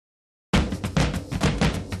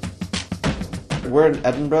We're in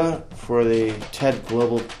Edinburgh for the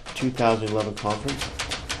TEDGlobal 2011 conference.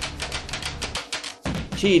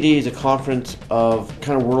 TED is a conference of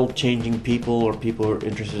kind of world-changing people or people who are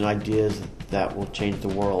interested in ideas that will change the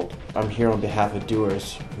world. I'm here on behalf of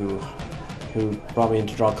Dewars, who brought me in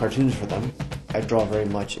to draw cartoons for them. I draw very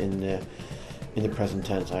much in the present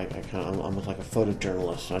tense. I'm almost like a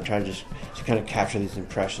photojournalist, and I try to just kind of capture these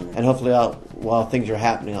impressions. And hopefully, while things are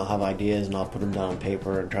happening, I'll have ideas and I'll put them down on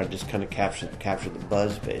paper and try to just kind of capture the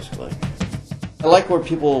buzz, basically. I like where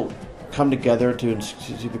people come together to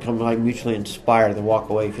become like mutually inspired. They walk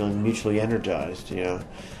away feeling mutually energized. You know,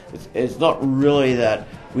 it's not really that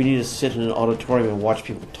we need to sit in an auditorium and watch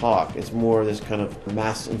people talk. It's more this kind of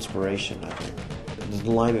mass inspiration. I think there's an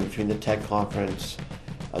alignment between the TED conference,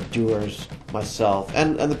 Dewars, myself,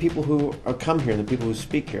 and the people who come here, and the people who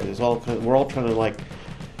speak here. We're all trying to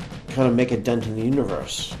kind of make a dent in the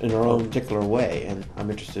universe in our own particular way, and I'm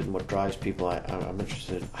interested in what drives people. I'm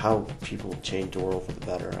interested in how people change the world for the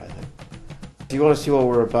better, I think. If you want to see what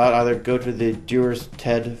we're about, either go to the Dewars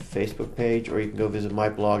TED Facebook page, or you can go visit my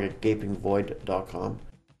blog at gapingvoid.com.